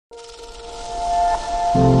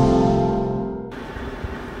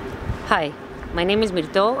Hi, my name is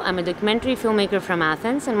Myrto. I'm a documentary filmmaker from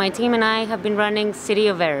Athens, and my team and I have been running City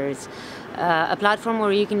of Errors, a platform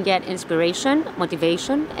where you can get inspiration,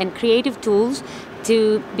 motivation, and creative tools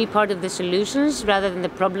to be part of the solutions rather than the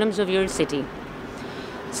problems of your city.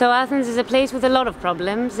 So Athens is a place with a lot of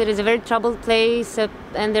problems. It is a very troubled place,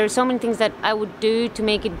 and there are so many things that I would do to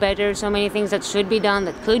make it better, so many things that should be done,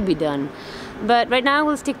 that could be done. But right now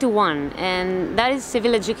we'll stick to one, and that is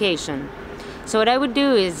civil education. So what I would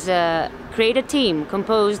do is create a team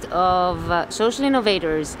composed of social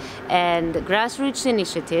innovators and grassroots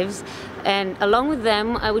initiatives, and along with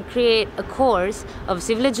them I would create a course of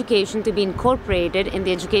civil education to be incorporated in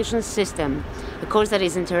the education system. A course that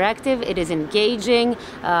is interactive, it is engaging,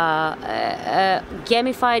 a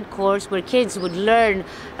gamified course where kids would learn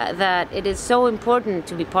that it is so important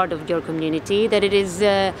to be part of your community, that it is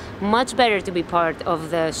much better to be part of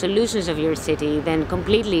the solutions of your city than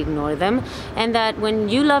completely ignore them, and that when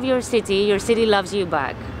you love your city loves you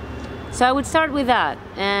back. So I would start with that,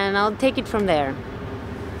 and I'll take it from there.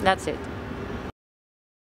 That's it.